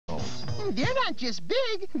They're not just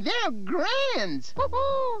big, they're grand.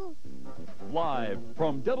 Live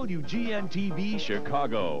from WGN TV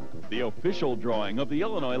Chicago, the official drawing of the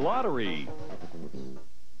Illinois Lottery.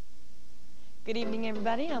 Good evening,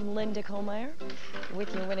 everybody. I'm Linda Kohlmeyer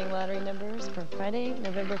with your winning lottery numbers for Friday,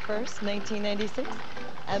 November 1st, 1996.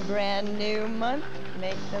 A brand new month.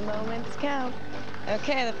 Make the moments count.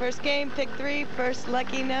 Okay, the first game, pick 3. First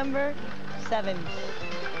lucky number, 7.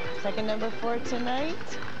 Second number for tonight,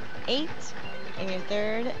 8. And your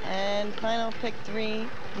third and final pick 3,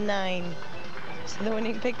 9. So the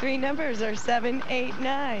winning pick 3 numbers are 7, 8,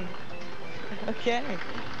 9. Okay,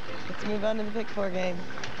 let's move on to the pick 4 game.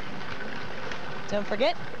 Don't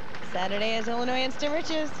forget, Saturday is Illinois Instant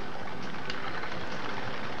Riches.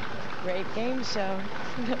 Great game show.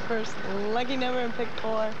 The first lucky number in pick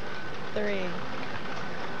 4, 3.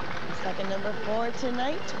 The second number for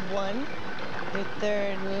tonight, 1. Your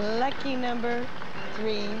third lucky number,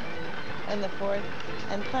 3. And the fourth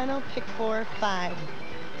and final pick 4, 5.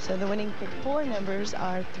 So the winning pick 4 numbers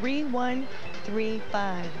are 3, 1, 3,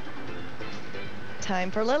 5.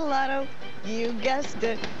 Time for Little Lotto. You guessed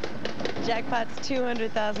it. Jackpot's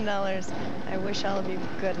 $200,000. I wish all of you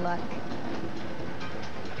good luck.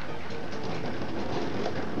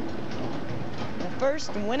 The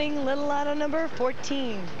first winning Little Lotto number,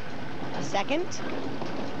 14. The second,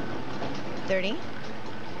 30.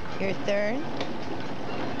 Your third,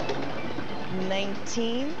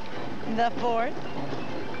 19. The fourth,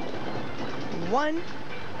 1.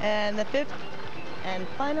 And the fifth and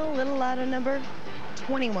final Little Lotto number,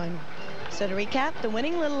 21. So to recap, the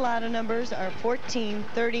winning Little Lotto numbers are 14,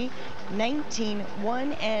 30, 19,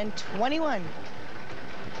 1, and 21.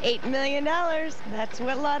 $8 million. That's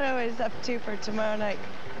what Lotto is up to for tomorrow night.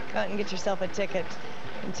 Go out and get yourself a ticket.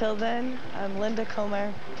 Until then, I'm Linda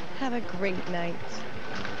Kohlmeyer. Have a great night.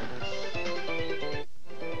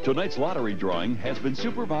 Tonight's lottery drawing has been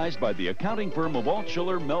supervised by the accounting firm of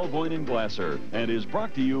Altshuler, Melvoin, and Glasser and is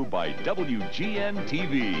brought to you by WGN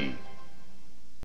TV.